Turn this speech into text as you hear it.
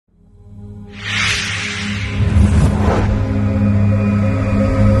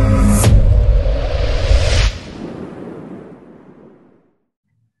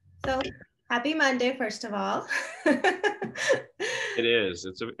Happy Monday, first of all. It is.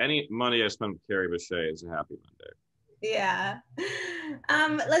 Any Monday I spent with Kerry Bishé is a happy Monday. Yeah.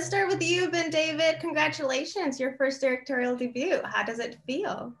 Let's start with you, BenDavid. Congratulations, your first directorial debut. How does it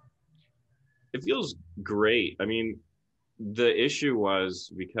feel? It feels great. I mean, the issue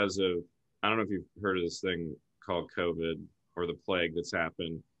was because of, I don't know if you've heard of this thing called COVID or the plague that's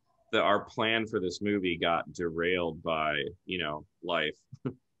happened, that our plan for this movie got derailed by, life.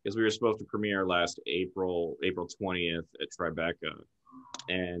 Because we were supposed to premiere last April 20th at Tribeca.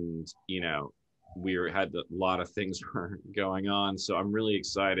 And, had a lot of things were going on. So I'm really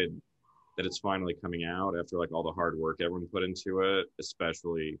excited that it's finally coming out after like all the hard work everyone put into it,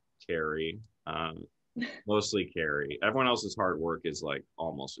 especially Kerry. Mostly Kerry. Everyone else's hard work is like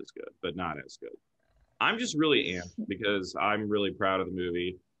almost as good, but not as good. I'm just really amped because I'm really proud of the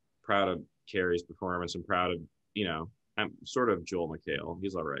movie, proud of Kerry's performance, and proud of, I'm sort of Joel McHale.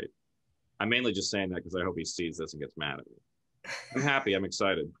 He's all right. I'm mainly just saying that because I hope he sees this and gets mad at me. I'm happy. I'm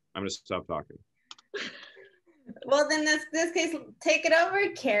excited. I'm going to stop talking. Well, then this case, take it over,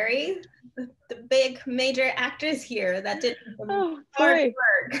 Kerry, the big major actress here that did hard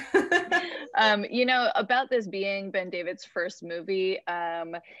work. About this being BenDavid's first movie,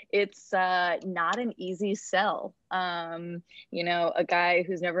 it's not an easy sell. A guy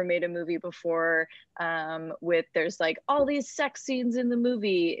who's never made a movie before, there's like all these sex scenes in the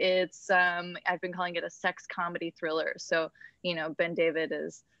movie. It's I've been calling it a sex comedy thriller. So, BenDavid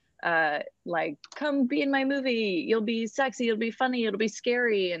is like, come be in my movie, you'll be sexy, you'll be funny, it'll be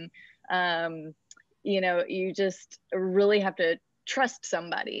scary, and you just really have to trust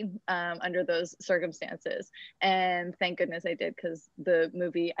somebody under those circumstances. And thank goodness I did, because the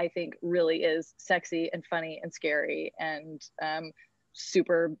movie, I think, really is sexy and funny and scary and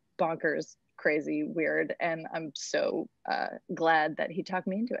super bonkers, crazy, weird, and I'm so glad that he talked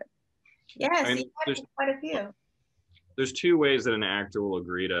me into it. Yes, he had quite a few. There's two ways that an actor will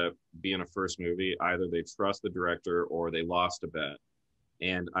agree to be in a first movie. Either they trust the director or they lost a bet.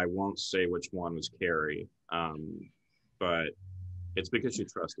 And I won't say which one was Kerry, but it's because she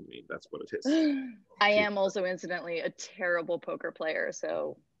trusted me. That's what it is. I am also, incidentally, a terrible poker player,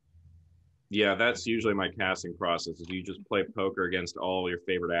 so. Yeah, that's usually my casting process, is you just play poker against all your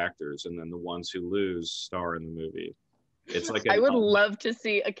favorite actors, and then the ones who lose star in the movie. It's like I would love to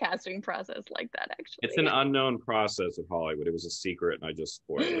see a casting process like that, actually. It's an unknown process of Hollywood. It was a secret, and I just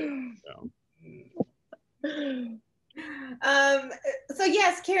spoiled it. So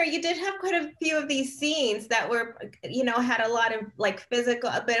yes, Kerry, you did have quite a few of these scenes that were, had a lot of like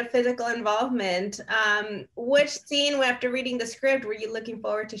a bit of physical involvement. Which scene, after reading the script, were you looking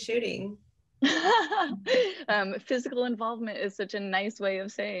forward to shooting? Physical involvement is such a nice way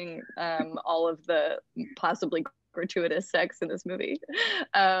of saying all of the possibly gratuitous sex in this movie.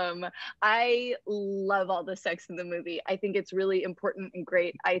 I love all the sex in the movie. I think it's really important and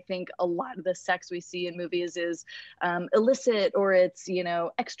great. I think a lot of the sex we see in movies is illicit, or it's,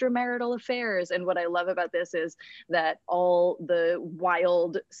 extramarital affairs. And what I love about this is that all the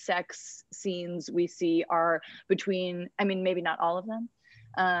wild sex scenes we see are between, maybe not all of them,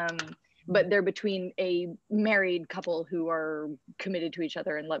 but they're between a married couple who are committed to each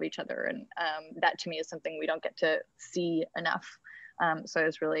other and love each other. And that to me is something we don't get to see enough. So I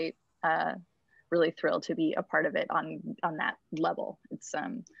was really, really thrilled to be a part of it on that level. It's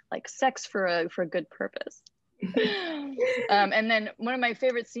like sex for a good purpose. And then one of my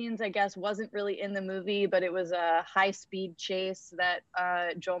favorite scenes, I guess, wasn't really in the movie, but it was a high-speed chase that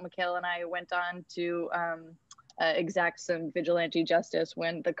Joel McHale and I went on to exact some vigilante justice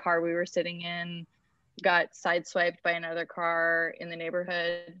when the car we were sitting in got sideswiped by another car in the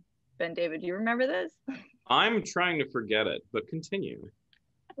neighborhood. BenDavid, do you remember this? I'm trying to forget it, but continue.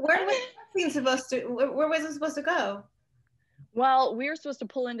 Where was it supposed to go? Well, we were supposed to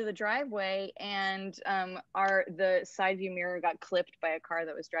pull into the driveway, and the side view mirror got clipped by a car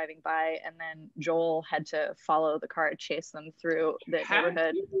that was driving by, and then Joel had to follow the car, chase them through the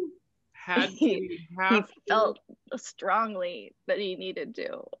neighborhood. He felt strongly that he needed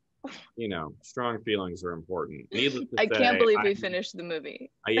to. Strong feelings are important. I can't believe we finished the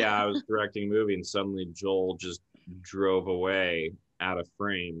movie. I was directing a movie, and suddenly Joel just drove away out of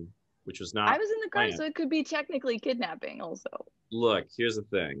frame, which was not. I was in the car, so it could be technically kidnapping also. Look, here's the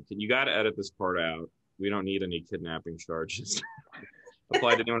thing. You got to edit this part out. We don't need any kidnapping charges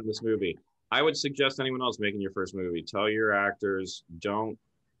applied to anyone in this movie. I would suggest anyone else making your first movie, tell your actors, don't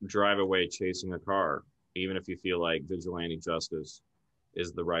drive away chasing a car, even if you feel like vigilante justice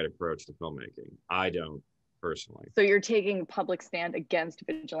is the right approach to filmmaking. I don't, personally. So you're taking a public stand against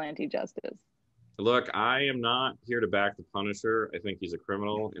vigilante justice? Look, I am not here to back the Punisher. I think he's a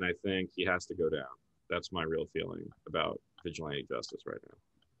criminal, and I think he has to go down. That's my real feeling about vigilante justice right now.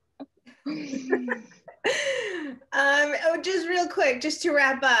 Just real quick, just to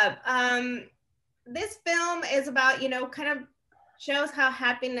wrap up, this film is about, kind of shows how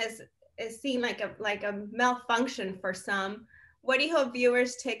happiness is seen like a malfunction for some. What do you hope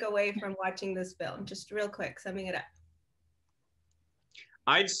viewers take away from watching this film? Just real quick, summing it up.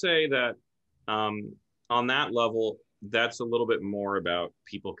 I'd say that on that level, that's a little bit more about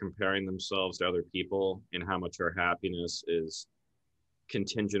people comparing themselves to other people and how much our happiness is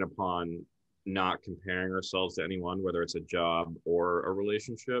contingent upon not comparing ourselves to anyone, whether it's a job or a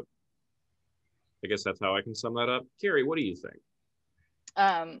relationship. I guess that's how I can sum that up. Kerry, what do you think?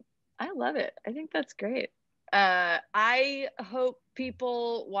 I love it. I think that's great. I hope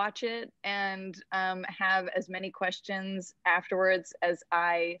people watch it and have as many questions afterwards as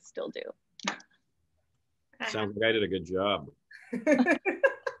I still do. Sounds like I did a good job.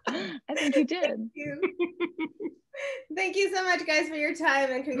 I think you did. Thank you. Thank you so much, guys, for your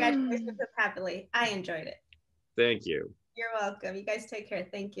time, and congratulations with Happily. I enjoyed it. Thank you. You're welcome. You guys take care.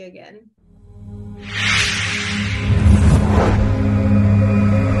 Thank you again.